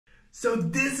So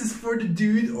this is for the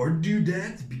dude or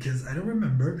dudette, because I don't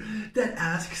remember, that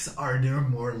asks, are there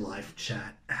more live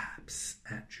chat apps,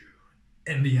 Andrew?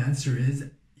 And the answer is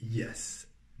yes,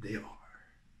 they are.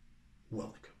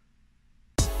 Welcome.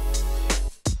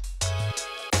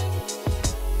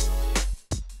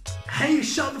 Hey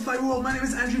Shopify world, my name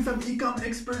is Andrew from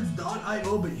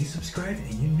ecomexperts.io, but you subscribed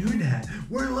and you knew that.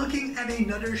 We're looking at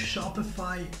another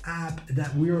Shopify app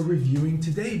that we are reviewing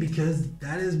today because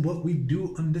that is what we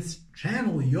do on this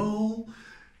channel, y'all.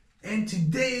 And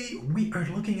today we are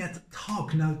looking at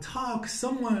Tawk. Now Tawk,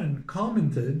 someone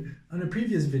commented on a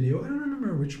previous video, I don't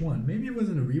remember which one, maybe it was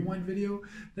in a rewind video,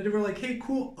 that they were like, hey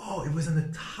cool, oh it was in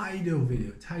the Tido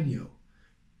video,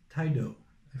 Tido.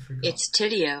 I forgot. It's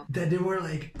Tidio. That they were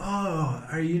like, oh,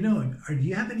 do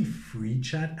you have any free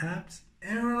chat apps?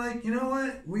 And we're like, you know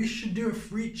what? We should do a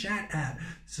free chat app.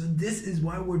 So this is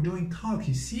why we're doing Tawk.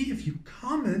 You see, if you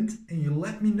comment and you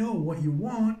let me know what you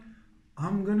want,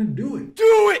 I'm gonna do it.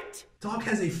 Do it! Tawk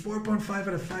has a 4.5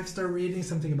 out of 5-star rating,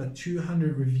 something about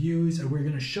 200 reviews, and we're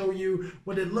gonna show you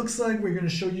what it looks like. We're gonna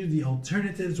show you the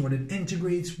alternatives, what it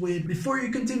integrates with. Before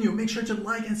you continue, make sure to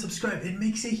like and subscribe. It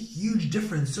makes a huge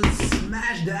difference, so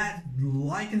smash that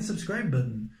like and subscribe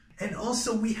button. And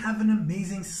also, we have an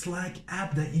amazing Slack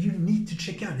app that you need to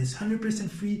check out. It's 100%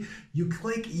 free. You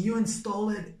click, you install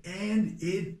it, and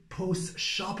it posts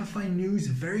Shopify news,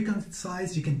 very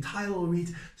concise. You can title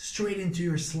read straight into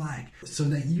your Slack so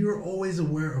that you're always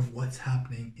aware of what's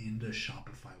happening in the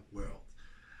Shopify world.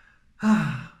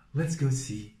 Let's go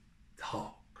see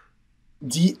Tawk.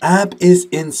 The app is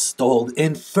installed,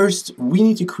 and first we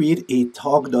need to create a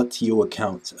Tawk.to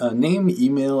account. Name,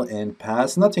 email, and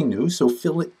pass, nothing new, so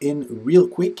fill it in real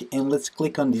quick and let's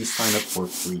click on the sign up for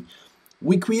free.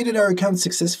 We created our account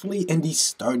successfully and the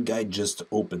start guide just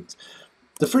opened.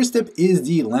 The first step is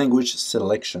the language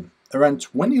selection. Around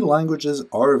 20 languages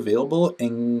are available,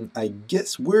 and I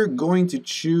guess we're going to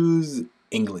choose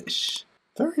English.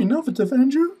 Very innovative,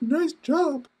 Andrew. Nice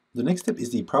job. The next step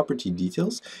is the property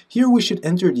details. Here we should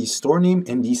enter the store name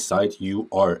and the site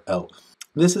URL.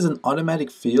 This is an automatic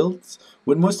field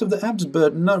with most of the apps,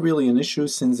 but not really an issue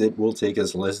since it will take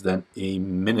us less than a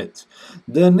minute.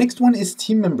 The next one is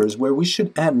team members, where we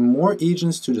should add more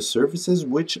agents to the services,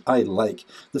 which I like.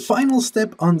 The final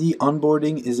step on the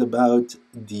onboarding is about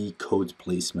the code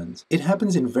placement. It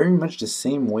happens in very much the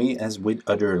same way as with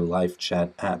other live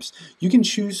chat apps. You can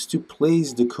choose to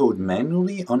place the code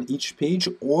manually on each page,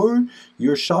 or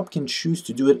your shop can choose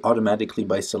to do it automatically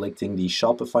by selecting the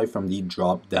Shopify from the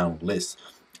drop-down list.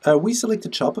 We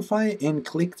selected Shopify and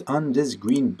clicked on this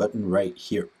green button right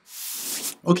here.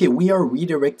 Okay, we are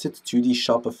redirected to the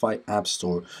Shopify App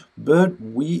Store, but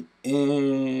we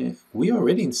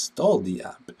already installed the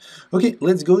app. Okay,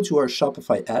 let's go to our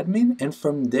Shopify Admin and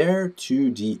from there to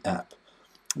the app.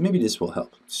 Maybe this will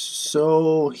help.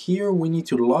 So here we need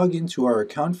to log into our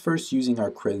account first using our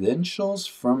credentials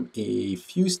from a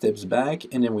few steps back,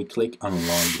 and then we click on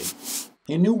Login.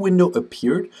 A new window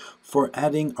appeared for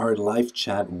adding our live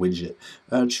chat widget.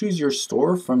 Choose your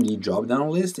store from the drop-down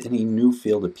list and a new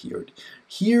field appeared.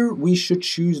 Here we should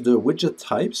choose the widget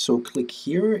type, so click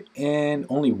here and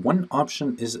only one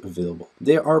option is available.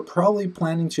 They are probably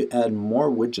planning to add more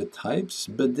widget types,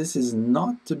 but this is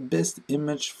not the best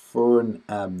image for an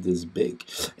app this big.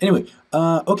 Anyway,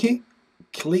 okay.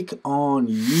 Click on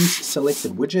use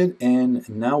selected widget and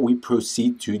now we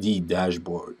proceed to the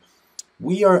dashboard.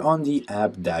 We are on the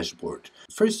app dashboard.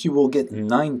 First, you will get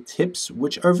 9 tips,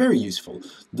 which are very useful.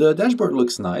 The dashboard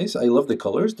looks nice. I love the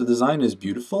colors. The design is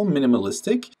beautiful,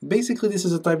 minimalistic. Basically, this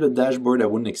is a type of dashboard I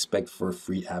wouldn't expect for a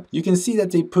free app. You can see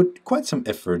that they put quite some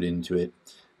effort into it.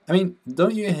 I mean,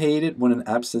 don't you hate it when an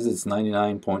app says it's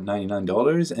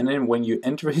 $99.99 and then when you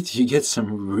enter it, you get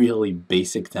some really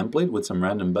basic template with some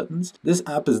random buttons? This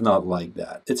app is not like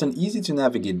that. It's an easy to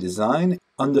navigate design.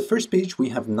 On the first page, we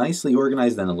have nicely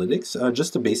organized analytics,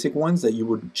 just the basic ones that you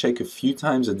would check a few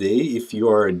times a day if you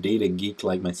are a data geek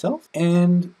like myself.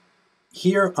 And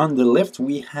here on the left,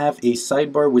 we have a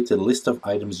sidebar with a list of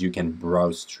items you can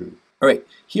browse through. Alright,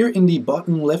 here in the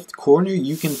bottom left corner,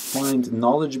 you can find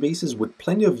knowledge bases with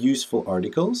plenty of useful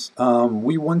articles.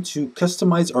 We want to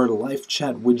customize our live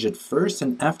chat widget first,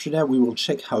 and after that, we will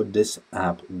check how this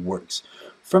app works.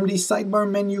 From the sidebar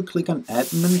menu, click on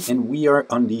Admin, and we are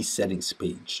on the settings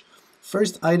page.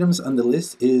 First items on the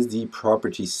list is the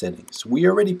property settings. We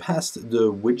already passed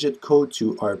the widget code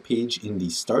to our page in the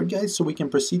start guide, so we can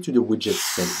proceed to the widget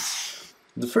settings.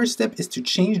 The first step is to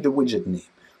change the widget name.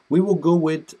 We will go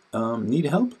with need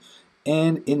help,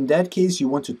 and in that case you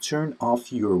want to turn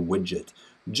off your widget.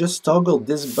 Just toggle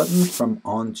this button from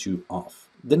on to off.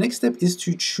 The next step is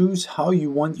to choose how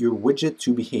you want your widget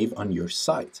to behave on your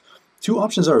site. Two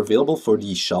options are available for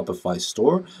the Shopify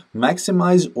store,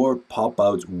 Maximize or Pop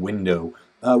Out window.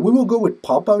 We will go with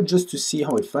Pop Out just to see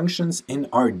how it functions in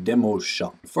our demo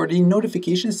shop. For the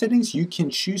notification settings, you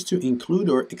can choose to include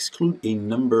or exclude a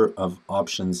number of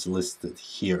options listed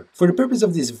here. For the purpose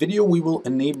of this video, we will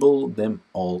enable them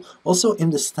all. Also,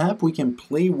 in this tab, we can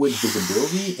play with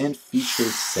visibility and feature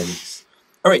settings.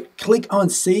 Alright, click on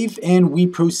save and we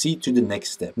proceed to the next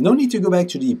step. No need to go back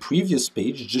to the previous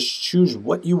page, just choose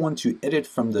what you want to edit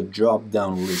from the drop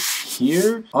down list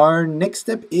here. Our next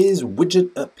step is Widget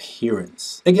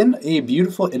Appearance. Again, a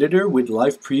beautiful editor with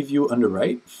live preview on the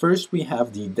right. First we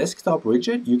have the desktop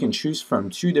widget. You can choose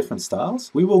from two different styles.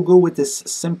 We will go with this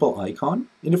simple icon.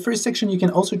 In the first section you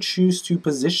can also choose to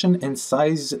position and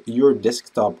size your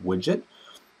desktop widget.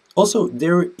 Also,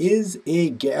 there is a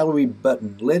gallery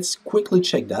button. Let's quickly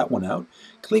check that one out.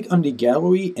 Click on the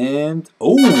gallery and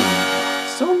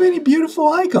oh, so many beautiful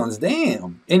icons,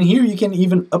 damn. And here you can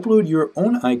even upload your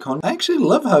own icon. I actually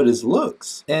love how this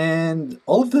looks. And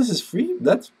all of this is free.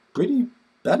 That's pretty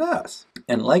badass.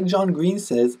 And like John Green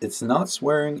says, it's not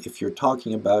swearing if you're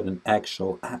talking about an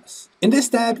actual ass. In this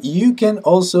tab, you can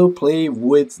also play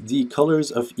with the colors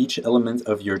of each element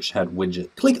of your chat widget.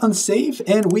 Click on save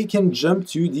and we can jump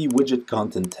to the Widget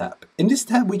Content tab. In this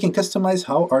tab, we can customize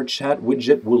how our chat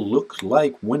widget will look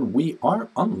like when we are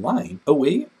online,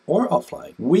 away, or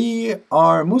offline. We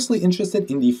are mostly interested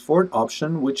in the fourth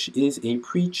option, which is a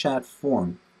pre-chat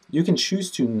form. You can choose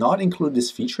to not include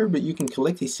this feature, but you can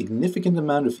collect a significant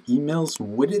amount of emails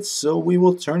with it, so we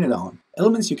will turn it on.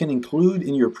 Elements you can include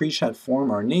in your pre-chat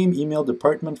form are name, email,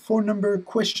 department, phone number,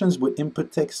 questions with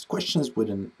input text, questions with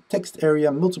a text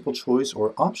area, multiple choice,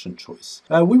 or option choice.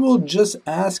 We will just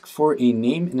ask for a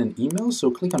name and an email, so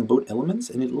click on both elements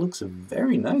and it looks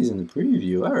very nice in the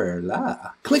preview.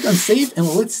 Click on save and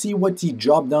let's see what the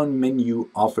drop-down menu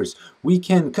offers. We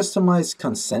can customize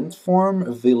consent form,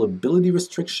 availability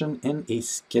restriction, and a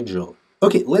schedule.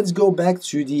 Okay, let's go back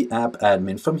to the app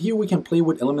admin. From here, we can play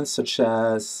with elements such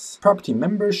as property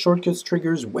members, shortcuts,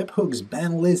 triggers, webhooks,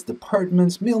 ban lists,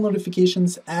 departments, mail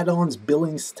notifications, add-ons,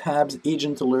 billings, tabs,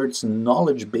 agent alerts,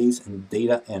 knowledge base, and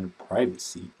data and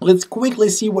privacy. Let's quickly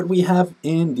see what we have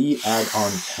in the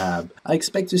add-on tab. I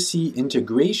expect to see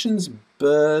integrations,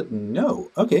 but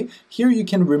no. Okay, here you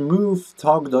can remove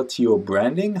Tawk.to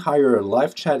branding, hire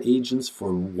live chat agents for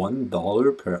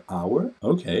 $1 per hour.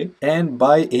 Okay, and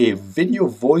buy a video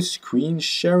voice screen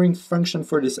sharing function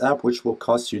for this app, which will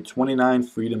cost you 29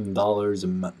 freedom dollars a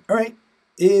month. All right.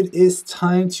 It is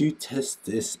time to test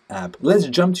this app. Let's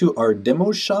jump to our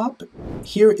demo shop.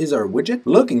 Here is our widget,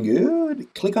 looking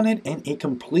good. Click on it and a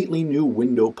completely new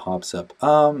window pops up.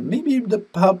 Maybe the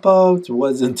pop-out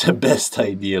wasn't the best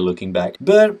idea looking back,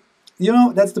 but you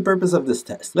know, that's the purpose of this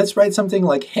test. Let's write something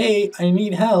like, hey, I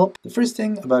need help. The first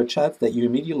thing about chats that you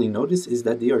immediately notice is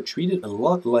that they are treated a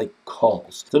lot like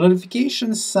calls. The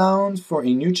notification sound for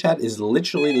a new chat is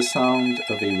literally the sound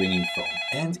of a ringing phone.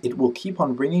 And it will keep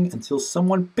on ringing until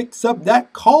someone picks up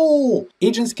that call.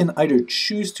 Agents can either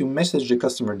choose to message the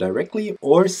customer directly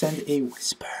or send a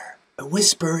whisper. A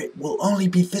whisper will only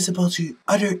be visible to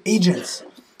other agents,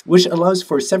 which allows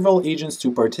for several agents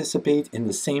to participate in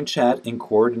the same chat and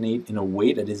coordinate in a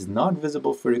way that is not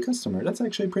visible for the customer. That's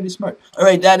actually pretty smart. All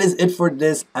right, that is it for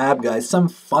this app, guys. Some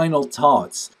final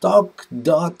thoughts.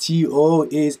 Tawk.to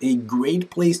is a great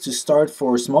place to start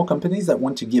for small companies that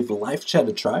want to give live chat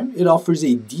a try. It offers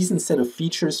a decent set of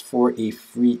features for a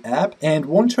free app and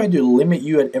won't try to limit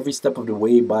you at every step of the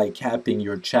way by capping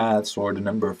your chats or the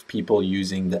number of people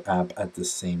using the app at the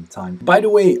same time. By the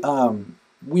way,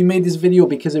 we made this video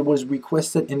because it was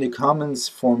requested in the comments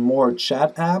for more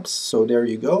chat apps, so there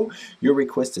you go. Your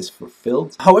request is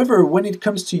fulfilled. However, when it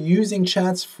comes to using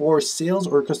chats for sales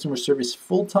or customer service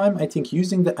full-time, I think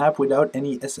using the app without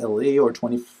any SLA or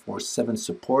 24/7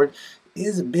 support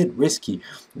is a bit risky.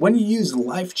 When you use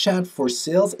live chat for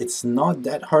sales, it's not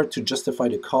that hard to justify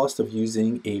the cost of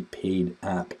using a paid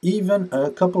app. Even a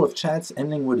couple of chats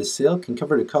ending with a sale can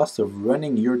cover the cost of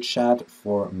running your chat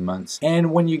for months.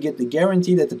 And when you get the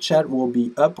guarantee that the chat will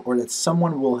be up or that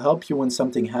someone will help you when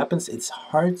something happens, it's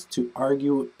hard to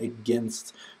argue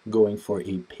against going for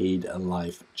a paid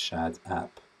live chat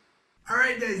app.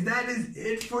 Alright guys, that is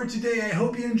it for today. I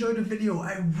hope you enjoyed the video.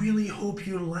 I really hope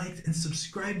you liked and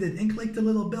subscribed it and clicked the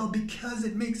little bell because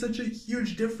it makes such a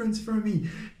huge difference for me.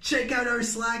 Check out our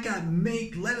Slack app.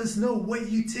 Let us know what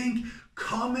you think.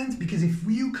 Comment, because if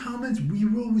you comment, we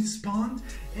will respond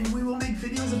and we will make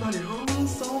videos about it or we'll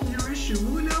solve your issue.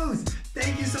 Who knows?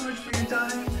 Thank you so much for your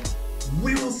time.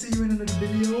 We will see you in another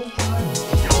video.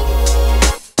 Bye.